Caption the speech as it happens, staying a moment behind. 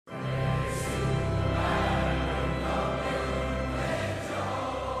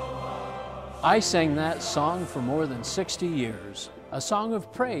I sang that song for more than 60 years, a song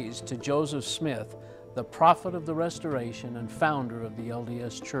of praise to Joseph Smith, the prophet of the Restoration and founder of the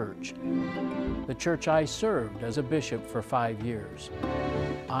LDS Church, the church I served as a bishop for 5 years.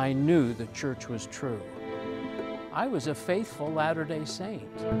 I knew the church was true. I was a faithful Latter-day Saint.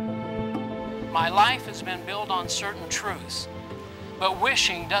 My life has been built on certain truths, but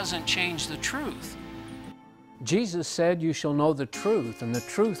wishing doesn't change the truth. Jesus said, "You shall know the truth, and the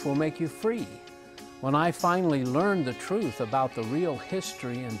truth will make you free." When I finally learned the truth about the real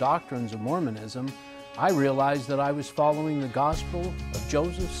history and doctrines of Mormonism, I realized that I was following the gospel of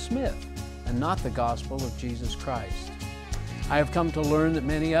Joseph Smith and not the gospel of Jesus Christ. I have come to learn that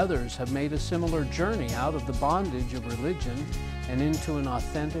many others have made a similar journey out of the bondage of religion and into an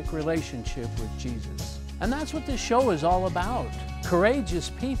authentic relationship with Jesus. And that's what this show is all about. Courageous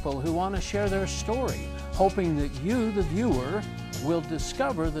people who want to share their story, hoping that you, the viewer, will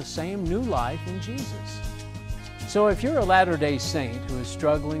discover the same new life in Jesus. So if you're a Latter-day Saint who is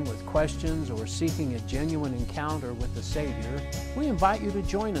struggling with questions or seeking a genuine encounter with the Savior, we invite you to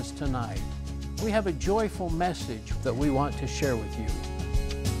join us tonight. We have a joyful message that we want to share with you.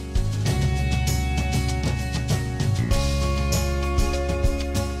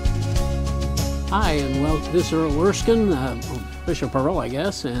 Hi, and this is Earl Erskine, Bishop Earl, I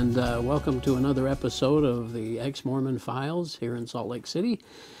guess, and welcome to another episode of the Ex-Mormon Files here in Salt Lake City.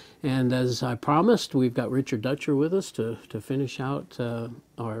 And as I promised, we've got Richard Dutcher with us to finish out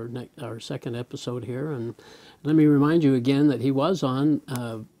our second episode here. And let me remind you again that he was on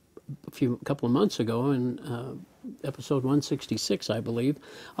a couple of months ago in episode 166, I believe.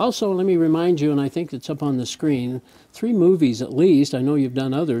 Also, let me remind you, and I think it's up on the screen, 3 movies at least. I know you've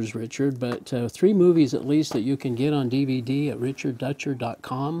done others, Richard, but 3 movies at least that you can get on DVD at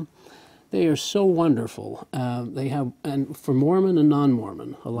richarddutcher.com. They are so wonderful. They have, and for Mormon and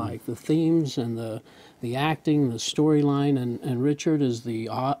non-Mormon alike, the themes and the acting, the storyline, and Richard is the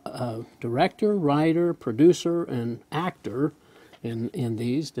director, writer, producer, and actor in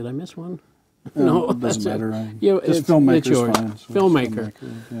these. Did I miss one? No, it doesn't matter. It's filmmaker's fine. So filmmaker.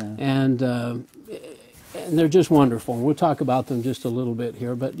 Yeah. And they're just wonderful. We'll talk about them just a little bit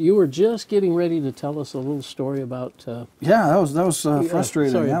here. But you were just getting ready to tell us a little story about... yeah, that was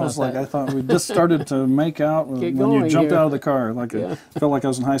frustrating. I thought we just started to make out when you jumped out of the car. I felt like I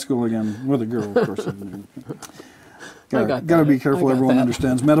was in high school again with a girl, of course. Got to be careful. Everyone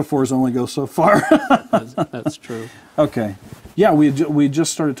understands metaphors only go so far. That's true. Okay. Yeah, we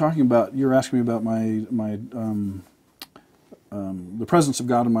just started talking about, you were asking me about the presence of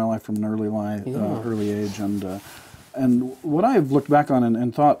God in my life from an early age, and what I've looked back on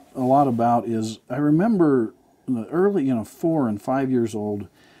and thought a lot about is, I remember in the early, 4 and 5 years old,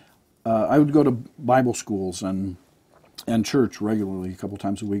 I would go to Bible schools and church regularly, a couple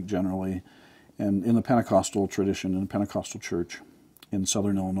times a week generally, and in the Pentecostal tradition, in a Pentecostal church in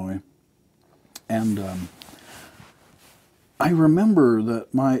Southern Illinois, and I remember that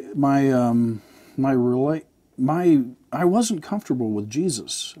I wasn't comfortable with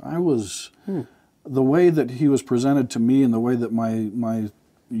Jesus. I was the way that he was presented to me and the way that my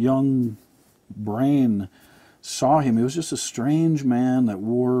young brain saw him. He was just a strange man that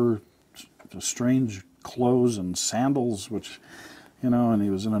wore strange clothes and sandals, which, and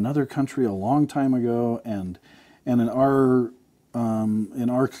he was in another country a long time ago. And in our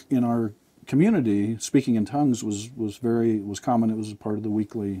community, speaking in tongues was common. It was a part of the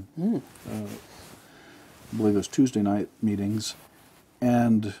weekly. I believe it was Tuesday night meetings,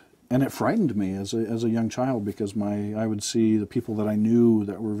 and it frightened me as a young child, because I would see the people that I knew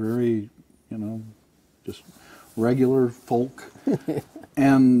that were very, just regular folk,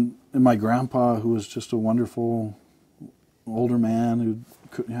 and my grandpa, who was just a wonderful older man who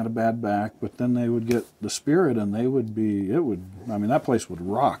had a bad back, but then they would get the Spirit and that place would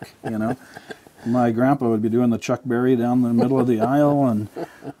rock, My grandpa would be doing the Chuck Berry down the middle of the aisle, and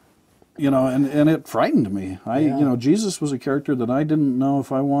and it frightened me. Jesus was a character that I didn't know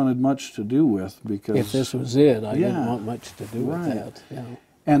if I wanted much to do with, because if this was it, I didn't want much to do with that. Yeah.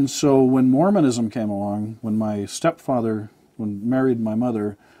 And so when Mormonism came along, when my stepfather married my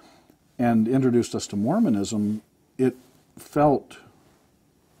mother and introduced us to Mormonism, it felt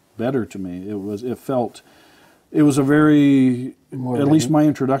better to me. It was a very, at least my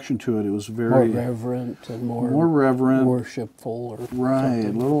introduction to it, it was very... More reverent and more reverent. Worshipful. Right.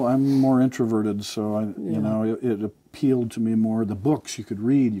 I'm more introverted, so it appealed to me more. The books you could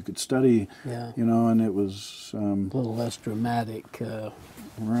read, you could study, and it was... a little less dramatic.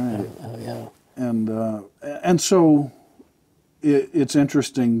 Right. And so it's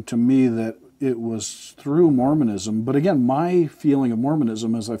interesting to me that it was through Mormonism. But again, my feeling of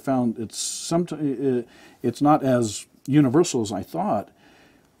Mormonism is I found it's not as universal as I thought.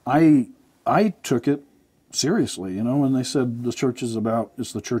 I took it seriously, you know, when they said the church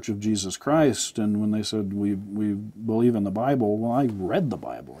it's the Church of Jesus Christ, and when they said we believe in the Bible, well, I read the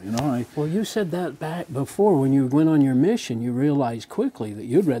Bible, you know. Well, you said that back before when you went on your mission. You realized quickly that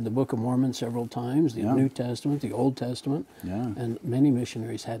you'd read the Book of Mormon several times, the New Testament, the Old Testament, and many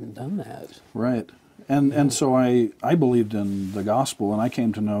missionaries hadn't done that. Right, and so I believed in the gospel, and I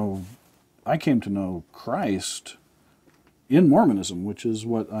came to know Christ in Mormonism, which is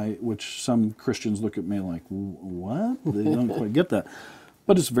which some Christians look at me like, what? They don't quite get that,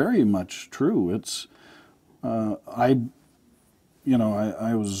 but it's very much true. It's I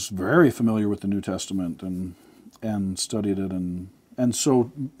was very familiar with the New Testament and studied it, and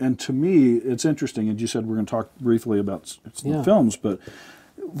to me it's interesting. And you said we're going to talk briefly about the films, but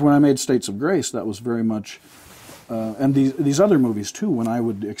when I made States of Grace, that was very much. And these other movies too, when I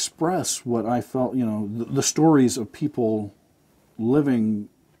would express what I felt, you know, the stories of people trying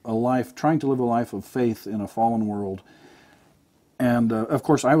to live a life of faith in a fallen world. And of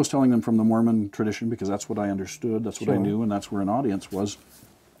course, I was telling them from the Mormon tradition because that's what I understood, that's what I knew, and that's where an audience was.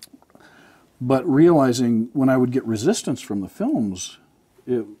 But realizing when I would get resistance from the films,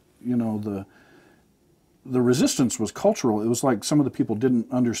 the resistance was cultural. It was like some of the people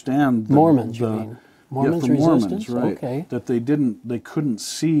didn't understand Mormons, you mean? Mormons resistance? Mormons, right? Okay. That they couldn't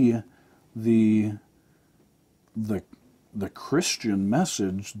see the Christian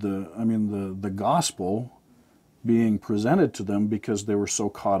message, the gospel being presented to them because they were so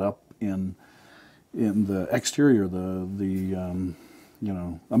caught up in the exterior,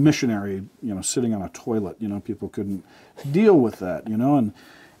 a missionary, sitting on a toilet, people couldn't deal with that,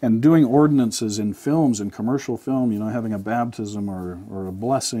 and doing ordinances in films, in commercial film, having a baptism or a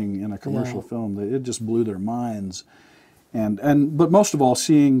blessing in a commercial film, it just blew their minds. But most of all,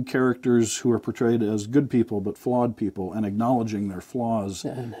 seeing characters who are portrayed as good people but flawed people, and acknowledging their flaws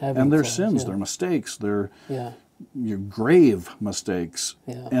and their sins, their mistakes, their grave mistakes,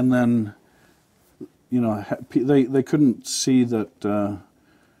 and then they couldn't see that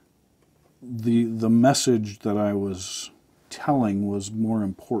the message that I was telling was more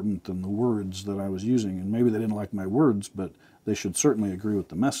important than the words that I was using, and maybe they didn't like my words, but they should certainly agree with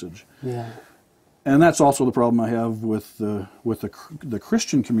the message. Yeah. And that's also the problem I have with the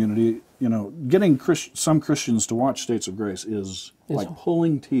Christian community. Getting some Christians to watch States of Grace is like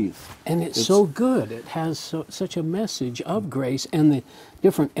pulling teeth. And it's so good. It has such a message of grace and the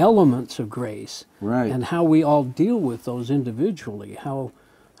different elements of grace. Right. And how we all deal with those individually. How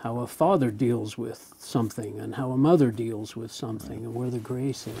a father deals with something and how a mother deals with something, and where the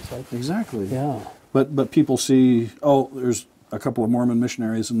grace is. Exactly. Yeah. But people see, there's a couple of Mormon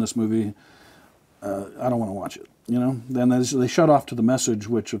missionaries in this movie. I don't want to watch it, Then they shut off to the message,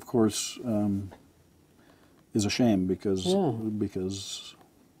 which of course is a shame because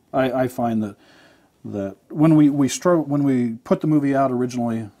I find that when we put the movie out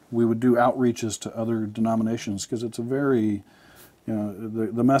originally, we would do outreaches to other denominations because it's a very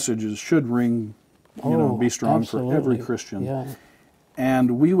the messages should ring, be strong for every Christian. Yeah.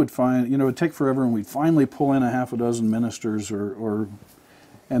 And we would find, it would take forever, and we'd finally pull in a half a dozen ministers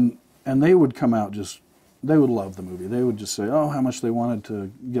and they would come out they would love the movie. They would just say, how much they wanted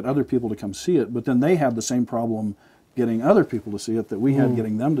to get other people to come see it. But then they had the same problem getting other people to see it that we had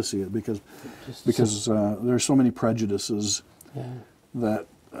getting them to see it because there's so many prejudices that...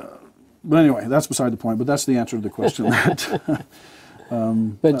 but anyway, that's beside the point, but that's the answer to the question.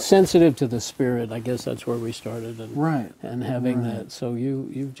 But sensitive to the Spirit, I guess that's where we started. And having that. So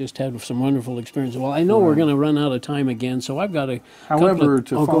you've just had some wonderful experience. Well, I know we're going to run out of time again, so I've got to... However,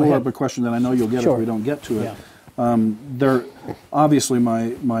 to follow up a question that I know you'll get if we don't get to it, obviously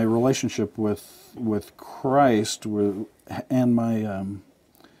my relationship with Christ and my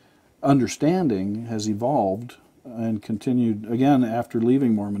understanding has evolved and continued. Again, after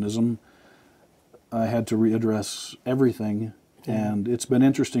leaving Mormonism, I had to readdress everything. And it's been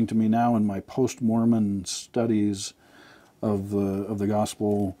interesting to me now in my post-Mormon studies of the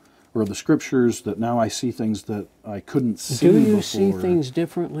gospel or the scriptures that now I see things that I couldn't see before. Do you see things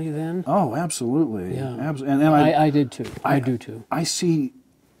differently then? Oh, absolutely. Yeah. And I did too. I do too.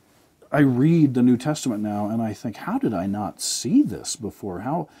 I read the New Testament now and I think, how did I not see this before?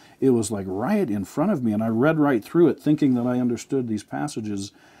 How it was like right in front of me, and I read right through it thinking that I understood these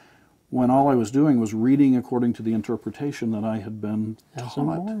passages, when all I was doing was reading according to the interpretation that I had been taught. As a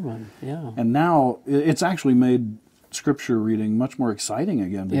Mormon, yeah. And now it's actually made Scripture reading much more exciting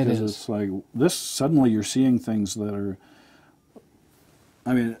again, because it's like this. Suddenly, you're seeing things that are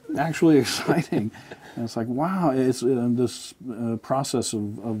I mean, actually exciting. And it's like, wow, it's this process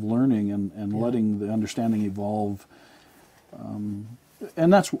of learning and letting the understanding evolve.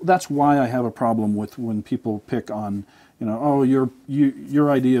 And that's why I have a problem with when people pick on, oh,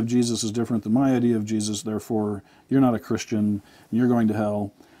 your idea of Jesus is different than my idea of Jesus, therefore you're not a Christian, and you're going to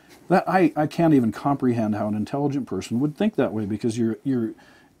hell. That I can't even comprehend how an intelligent person would think that way, because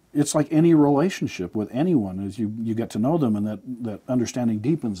it's like any relationship with anyone. As you get to know them, and that understanding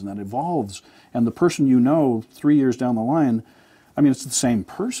deepens and that evolves, and the person 3 years down the line, I mean, it's the same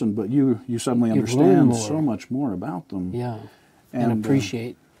person, but you suddenly understand so much more about them. Yeah, and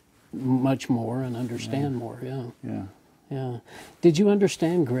appreciate much more and understand more. Yeah. Yeah. Yeah. Did you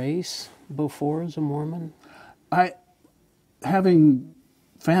understand grace before as a Mormon? Having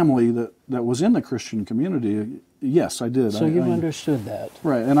family that was in the Christian community, yes, I did. So you understood that.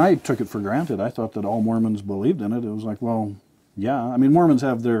 Right, and I took it for granted. I thought that all Mormons believed in it. It was like, well, yeah. I mean, Mormons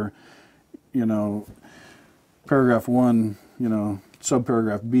have their, paragraph 1,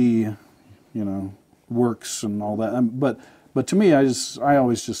 subparagraph B, works and all that. But to me, I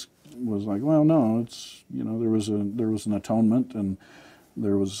always just was like, well, no, it's, there was an atonement, and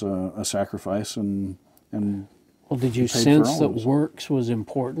there was a sacrifice, and well, did you sense that works was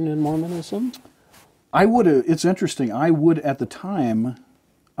important in Mormonism? I would. It's interesting. I would at the time,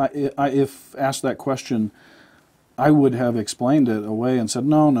 if asked that question, I would have explained it away and said,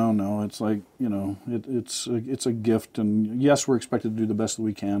 no. It's like, it's a gift, and yes, we're expected to do the best that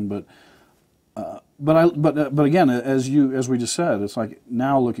we can, but again, as we just said, it's like,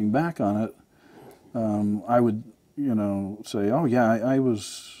 now looking back on it, I would say, oh yeah, I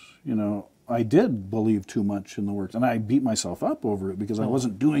was, I did believe too much in the works, and I beat myself up over it because I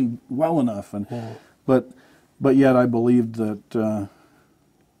wasn't doing well enough, but yet I believed that.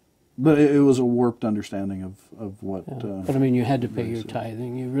 But it was a warped understanding of what. But I mean, you had to pay your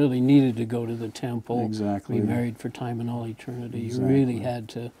tithing. You really needed to go to the temple. Exactly. Be married for time and all eternity. Exactly. You really had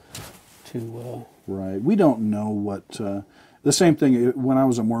to. Right. We don't know what. The same thing when I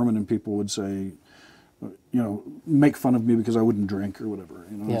was a Mormon, and people would say, make fun of me because I wouldn't drink or whatever.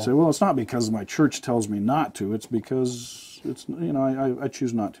 I'd say, well, it's not because my church tells me not to. It's because I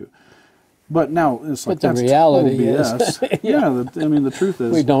choose not to. But now it's like, but the reality is, the truth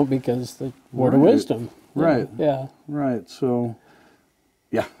is, we don't, because the word of wisdom. Right. Yeah. Right. So,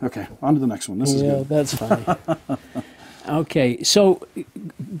 yeah. Okay. On to the next one. This is good. That's funny. Okay. So,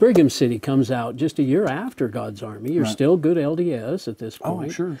 Brigham City comes out just a year after God's Army. You're still good LDS at this point.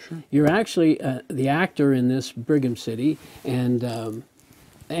 Oh, sure. You're actually the actor in this Brigham City, and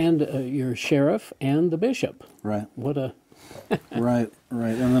you're sheriff and the bishop. Right. What a right,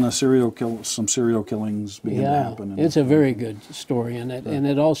 and then some serial killings begin to happen. It's a very good story, and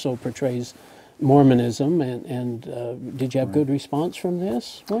it also portrays Mormonism. And did you have good response from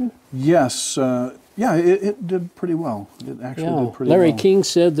this one? Yes, it did pretty well. It actually did pretty well. Larry King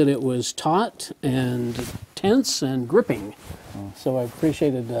said that it was taut and tense and gripping. So I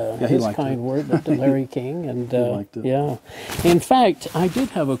appreciated his kind word to Larry King, and he liked it. Yeah. In fact, I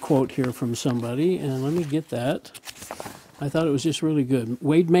did have a quote here from somebody, and let me get that. I thought it was just really good.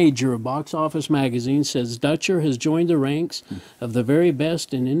 Wade Major of Box Office Magazine says Dutcher has joined the ranks of the very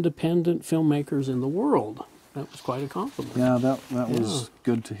best and independent filmmakers in the world. That was quite a compliment. Yeah, that was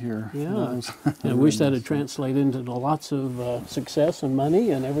good to hear. Yeah, I wish that had translated into lots of success and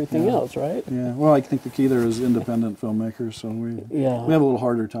money and everything else, right? Yeah, well, I think the key there is independent filmmakers, so we have a little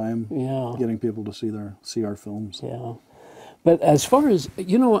harder time getting people to see our films. Yeah. But as far as,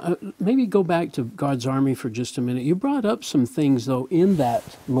 maybe go back to God's Army for just a minute. You brought up some things, though, in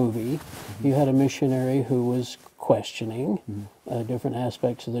that movie. You had a missionary who was questioning different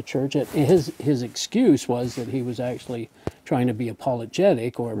aspects of the church. His excuse was that he was actually trying to be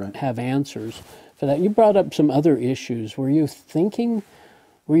apologetic or have answers for that. You brought up some other issues. Were you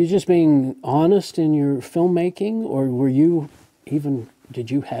just being honest in your filmmaking, or did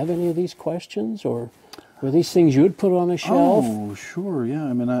you have any of these questions, or were these things you would put on a shelf? Oh, sure, yeah.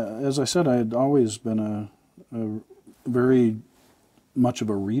 I mean, as I said, I had always been a very much of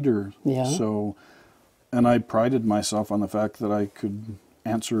a reader. Yeah. So, and I prided myself on the fact that I could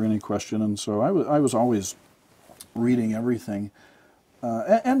answer any question, and so I was always reading everything.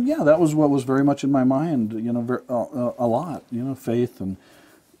 And that was what was very much in my mind, a lot, faith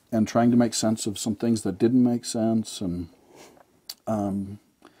and trying to make sense of some things that didn't make sense, and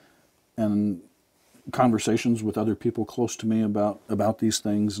conversations with other people close to me about these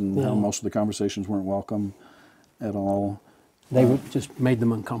things, and how most of the conversations weren't welcome at all. They just made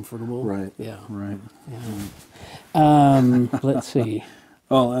them uncomfortable. Right. Yeah. Right. Yeah. Let's see.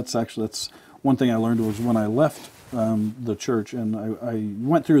 Well, that's one thing I learned was when I left the church, and I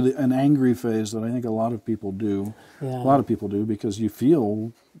went through an angry phase that I think a lot of people do. Yeah. A lot of people do, because you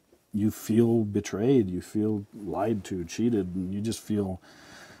feel betrayed, you feel lied to, cheated, and you just feel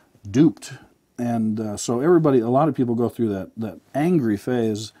duped. And so a lot of people go through that angry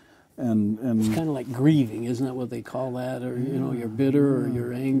phase, and It's kind of like grieving, isn't that what they call that? Or you're bitter or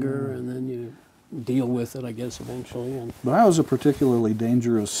you're anger, and then you deal with it, I guess, eventually. But I was a particularly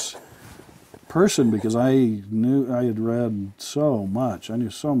dangerous person because I had read so much. I knew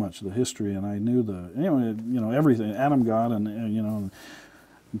so much of the history, and I knew everything, Adam, God, and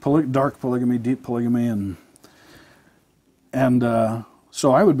dark polygamy, deep polygamy, and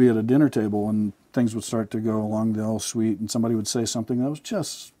so I would be at a dinner table and things would start to go along the all sweet, and somebody would say something that was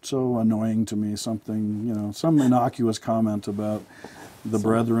just so annoying to me, something, some innocuous comment about the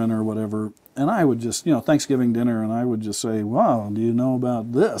brethren or whatever, and I would just, Thanksgiving dinner, and I would just say, wow, do you know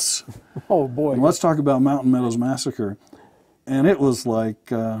about this? Oh, boy. And let's talk about Mountain Meadows Massacre. And it was like...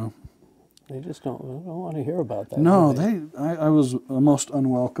 they just don't want to hear about that. No, I was a most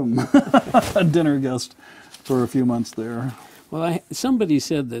unwelcome dinner guest for a few months there. Well, somebody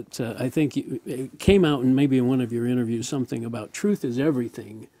said that, I think it came out in maybe in one of your interviews, something about truth is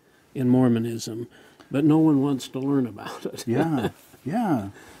everything in Mormonism, but no one wants to learn about it. Yeah, yeah.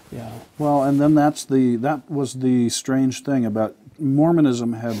 Yeah. Well, and then that was the strange thing about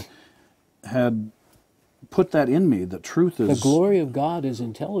Mormonism had put that in me, that truth is... The glory of God is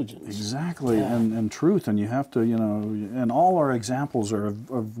intelligence. Exactly, yeah. and truth, and you have to, and all our examples are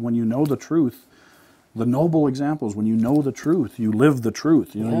of when you know the truth. The noble examples, when you know the truth, you live the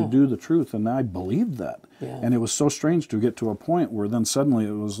truth, you do the truth, and I believed that. Yeah. And it was so strange to get to a point where then suddenly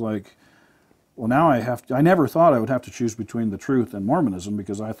it was like, well, now I never thought I would have to choose between the truth and Mormonism,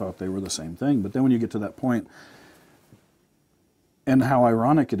 because I thought they were the same thing. But then when you get to that point, and how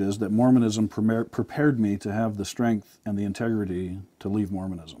ironic it is that Mormonism prepared me to have the strength and the integrity to leave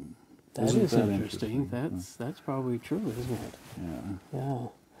Mormonism. That is interesting. That's probably true, isn't it? Yeah. Yeah.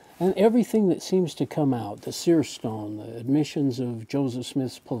 And everything that seems to come out, the seer stone, the admissions of Joseph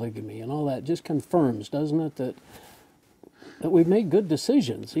Smith's polygamy, and all that just confirms, doesn't it, that we've made good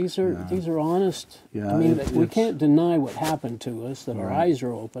decisions. These are honest. Yeah, I mean, we can't deny what happened to us, that our eyes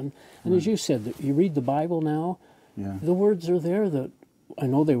are open. And as you said, that you read the Bible now, the words are there that, I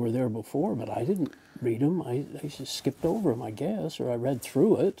know they were there before, but I didn't read them. I just skipped over them, I guess, or I read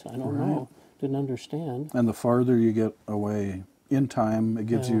through it. I don't know. Didn't understand. And the farther you get away in time, it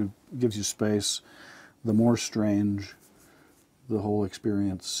gives you space, the more strange the whole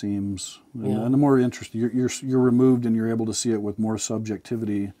experience seems, and the more interesting you're removed, and you're able to see it with more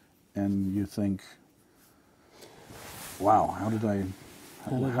subjectivity, and you think, wow, how did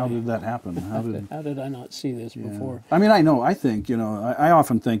that happen? How did I not see this before? I mean, I think, I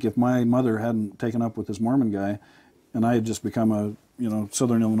often think if my mother hadn't taken up with this Mormon guy, and I had just become a,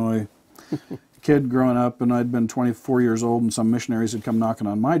 Southern Illinois kid growing up, and I'd been 24 years old, and some missionaries had come knocking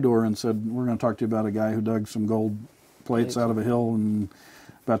on my door and said, we're going to talk to you about a guy who dug some gold plates out of a hill, and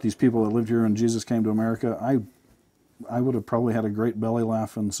about these people that lived here, and Jesus came to America. I would have probably had a great belly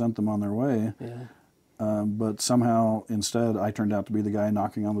laugh and sent them on their way. Yeah. But somehow, instead, I turned out to be the guy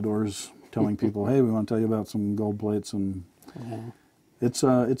knocking on the doors, telling people, hey, we want to tell you about some gold plates. And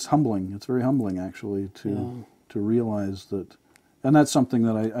it's humbling. It's very humbling, actually, to realize that. And that's something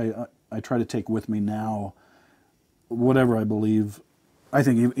that I try to take with me now, whatever I believe. I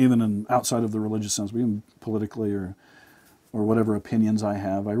think even outside of the religious sense, even politically or whatever opinions I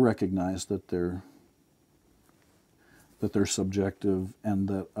have, I recognize that they're subjective, and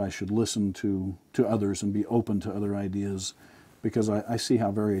that I should listen to others and be open to other ideas, because I see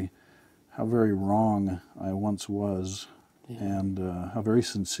how very wrong I once was, and how very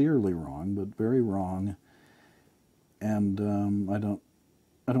sincerely wrong, but very wrong, and I don't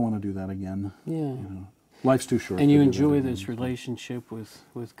want to do that again. Yeah. Life's too short. And you enjoy this relationship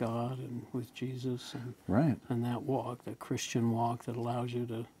with God and with Jesus, and and that walk, that Christian walk that allows you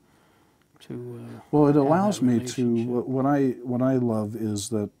to well, it allows me to. What I love is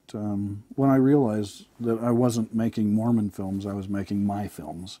that when I realized that I wasn't making Mormon films, I was making my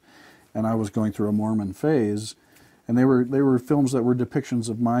films, and I was going through a Mormon phase, and they were films that were depictions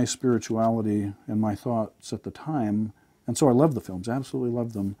of my spirituality and my thoughts at the time. And so I love the films, absolutely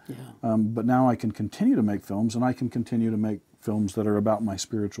love them. Yeah. But now I can continue to make films, and I can continue to make films that are about my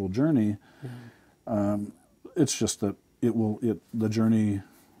spiritual journey. Yeah. It's just that the journey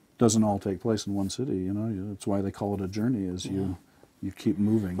doesn't all take place in one city. That's why they call it a journey. Is you keep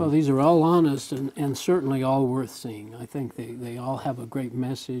moving. Well, these are all honest and certainly all worth seeing. I think they all have a great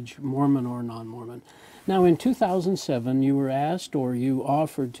message, Mormon or non-Mormon. Now, in 2007, you were asked or you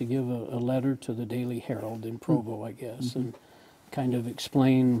offered to give a letter to the Daily Herald in Provo, I guess, and kind of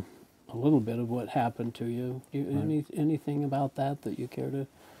explain a little bit of what happened to you. Anything about that you care to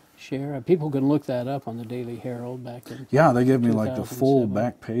share? People can look that up on the Daily Herald back in Yeah, they gave me like the full 2007.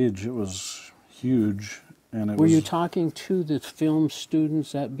 back page. It was huge. And Were you talking to the film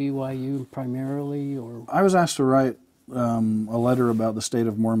students at BYU primarily, or? I was asked to write a letter about the state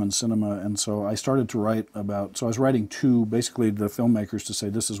of Mormon cinema, and so I started to write about, so I was writing to basically the filmmakers to say,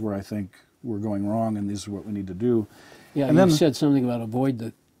 this is where I think we're going wrong and this is what we need to do. Yeah, and you then, said something about avoid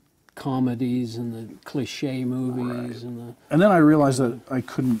the comedies and the cliche movies. Right. And then I realized that I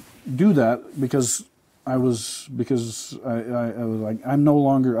couldn't do that because I was like, I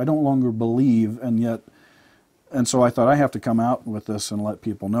don't longer believe, and so I thought I have to come out with this and let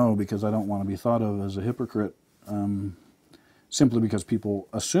people know because I don't want to be thought of as a hypocrite, simply because people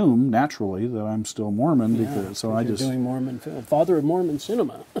assume naturally that I'm still Mormon. Yeah, so I just doing Mormon film, father of Mormon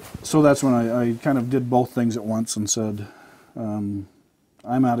cinema. So that's when I kind of did both things at once and said, I'm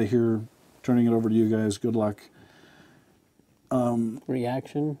out of here, turning it over to you guys. Good luck.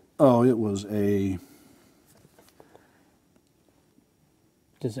 Reaction? Oh, it was a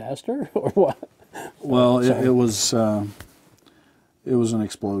disaster or what? Well, it was an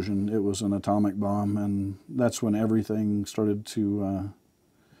explosion. It was an atomic bomb, and that's when everything started to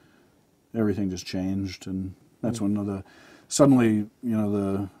everything just changed, and that's when suddenly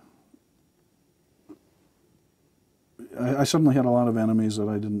I suddenly had a lot of enemies that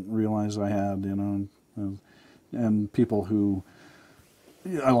I didn't realize I had, and people who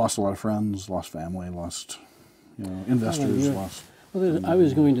I lost a lot of friends, lost family, lost investors, lost. Well, I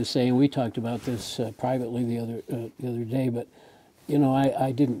was going to say, and we talked about this privately the other day, but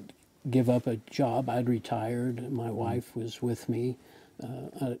I didn't give up a job. I'd retired. My wife was with me.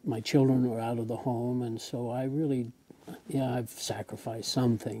 My children were out of the home, and so I really, I've sacrificed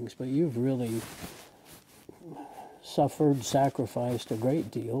some things, but you've really sacrificed a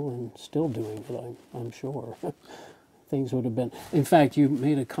great deal, and still doing it, I'm sure. Things would have been. In fact, you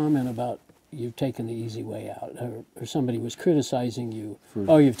made a comment about you've taken the easy way out, or somebody was criticizing you.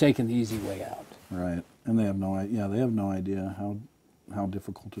 You've taken the easy way out. Right, and they have no idea how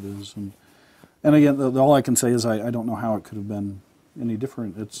difficult it is, and again, all I can say is I don't know how it could have been any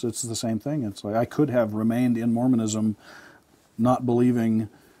different. It's the same thing. It's like I could have remained in Mormonism, not believing,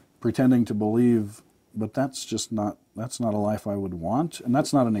 pretending to believe, but that's not a life I would want, and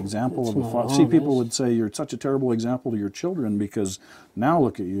that's not an example of a father. See, people would say you're such a terrible example to your children because now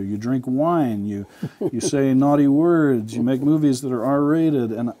look at you. You drink wine, you say naughty words, you make movies that are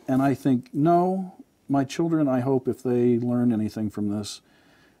R-rated, and I think, no, my children, I hope if they learn anything from this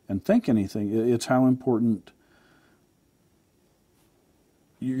and think anything, it's how important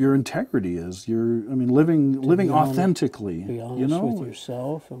your integrity is. Living authentically. Be honest with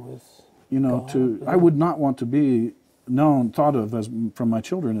yourself and with God. I would not want to be thought of as from my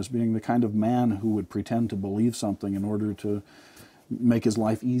children as being the kind of man who would pretend to believe something in order to make his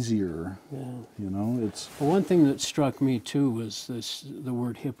life easier. Yeah. It's one thing that struck me too was the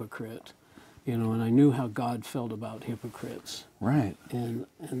word hypocrite. And I knew how God felt about hypocrites. Right. And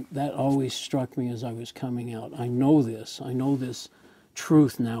that always struck me as I was coming out. I know this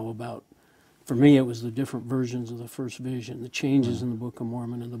truth now about. For me, it was the different versions of the first vision, the changes in the Book of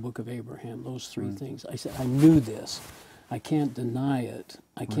Mormon and the Book of Abraham, those three things. I said, I knew this. I can't deny it.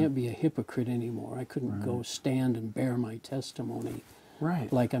 I can't be a hypocrite anymore. I couldn't go stand and bear my testimony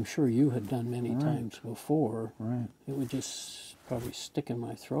like I'm sure you had done many times before. Right. It would just probably stick in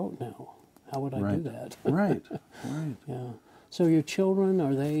my throat now. How would I do that? Right. Yeah. So your children,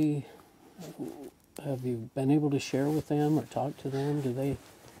 have you been able to share with them or talk to them? Do they...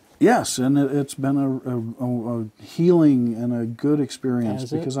 Yes, and it's been a healing and a good experience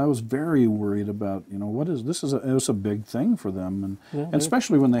because I was very worried about, it was a big thing for them, and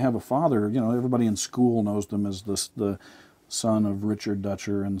especially when they have a father. Everybody in school knows them as the son of Richard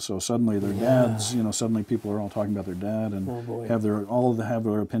Dutcher, and so suddenly their dads, suddenly people are all talking about their dad and have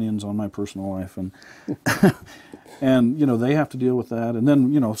their opinions on my personal life, and and they have to deal with that, and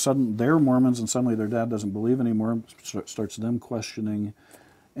then suddenly they're Mormons and suddenly their dad doesn't believe anymore, starts them questioning.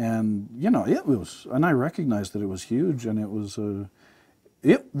 And it was, and I recognized that it was huge, and it was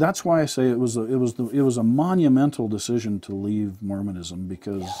that's why I say it was a monumental decision to leave Mormonism,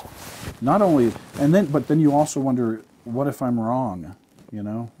 because not only, but then you also wonder, what if I'm wrong?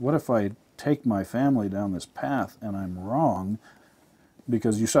 What if I take my family down this path and I'm wrong?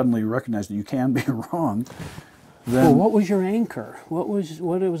 Because you suddenly recognize that you can be wrong. then Well, what was your anchor? What was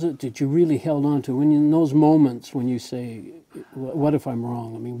it that you really held on to when in those moments when you say, "What if I'm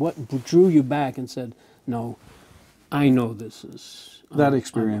wrong?" I mean, what drew you back and said, "No, I know this is." that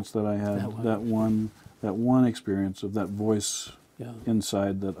experience that I had, that one. that one experience of that voice Yeah.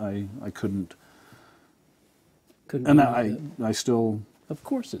 inside that I couldn't, Couldn't and believe it. I still, Of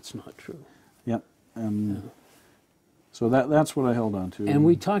course, it's not true. yeah, and so that's what I held on to. And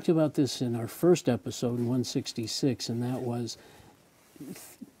we talked about this in our first episode, 166, and that was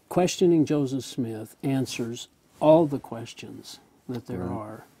questioning Joseph Smith answers all the questions that there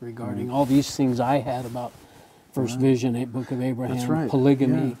are regarding all these things I had about First Vision, Book of Abraham, That's right.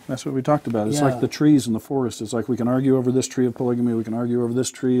 polygamy. Yeah, that's what we talked about. It's Yeah. like the trees in the forest. It's like we can argue over this tree of polygamy, we can argue over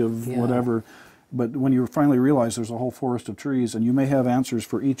this tree of whatever. But when you finally realize there's a whole forest of trees, and you may have answers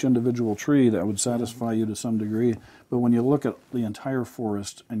for each individual tree that would satisfy you to some degree, but when you look at the entire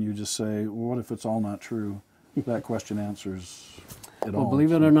forest and you just say, well, what if it's all not true? That question answers it all. Well,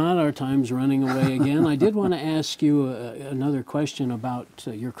 believe it or not, our time's running away again. I did want to ask you another question about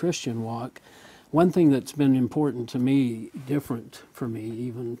your Christian walk. One thing that's been important to me, different for me,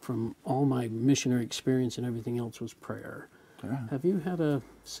 even from all my missionary experience and everything else, was prayer. Yeah. Have you had a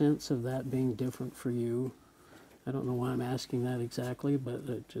sense of that being different for you? I don't know why I'm asking that exactly, but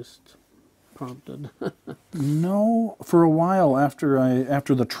it just prompted. No, for a while after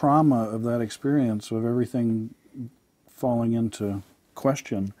the trauma of that experience of everything falling into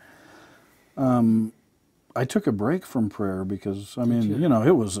question, I took a break from prayer because, I mean, you know,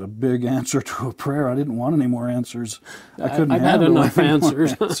 it was a big answer to a prayer. I didn't want any more answers. I couldn't I've handle had enough any more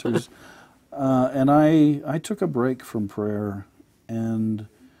answers. answers. And I took a break from prayer,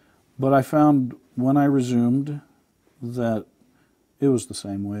 but I found when I resumed that it was the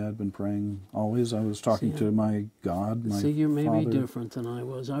same way I'd been praying always. I was talking to my God, my See, you may Father. be different than I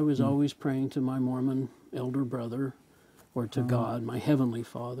was. I was always praying to my Mormon elder brother or to God, my Heavenly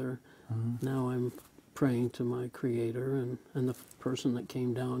Father. Now I'm praying to my Creator and the person that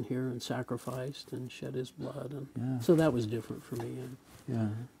came down here and sacrificed and shed his blood. And so that was different for me. Yeah.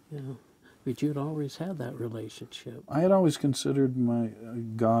 Yeah. But you'd always had that relationship. I had always considered my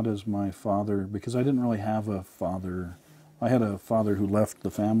God as my father because I didn't really have a father. I had a father who left the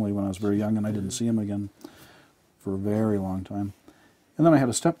family when I was very young, and I didn't see him again for a very long time. And then I had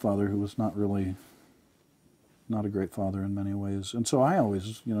a stepfather who was not a great father in many ways. And so I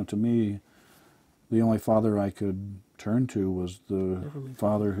always, you know, to me, the only father I could turn to was the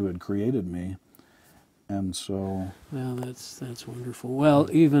Father who had created me. And so, well, that's wonderful. Well,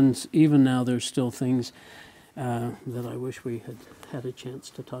 even now, there's still things that I wish we had a chance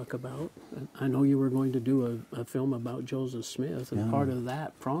to talk about. I know you were going to do a film about Joseph Smith, and part of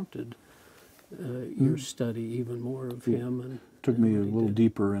that prompted your study even more of him. And took me a little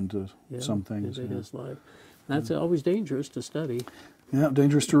deeper into some things. Into his life. That's always dangerous to study. Yeah,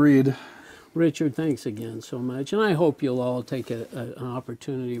 dangerous to read. Richard, thanks again so much. And I hope you'll all take an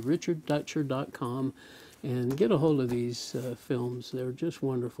opportunity, richarddutcher.com, and get a hold of these films. They're just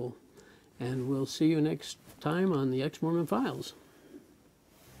wonderful. And we'll see you next time on the Ex-Mormon Files.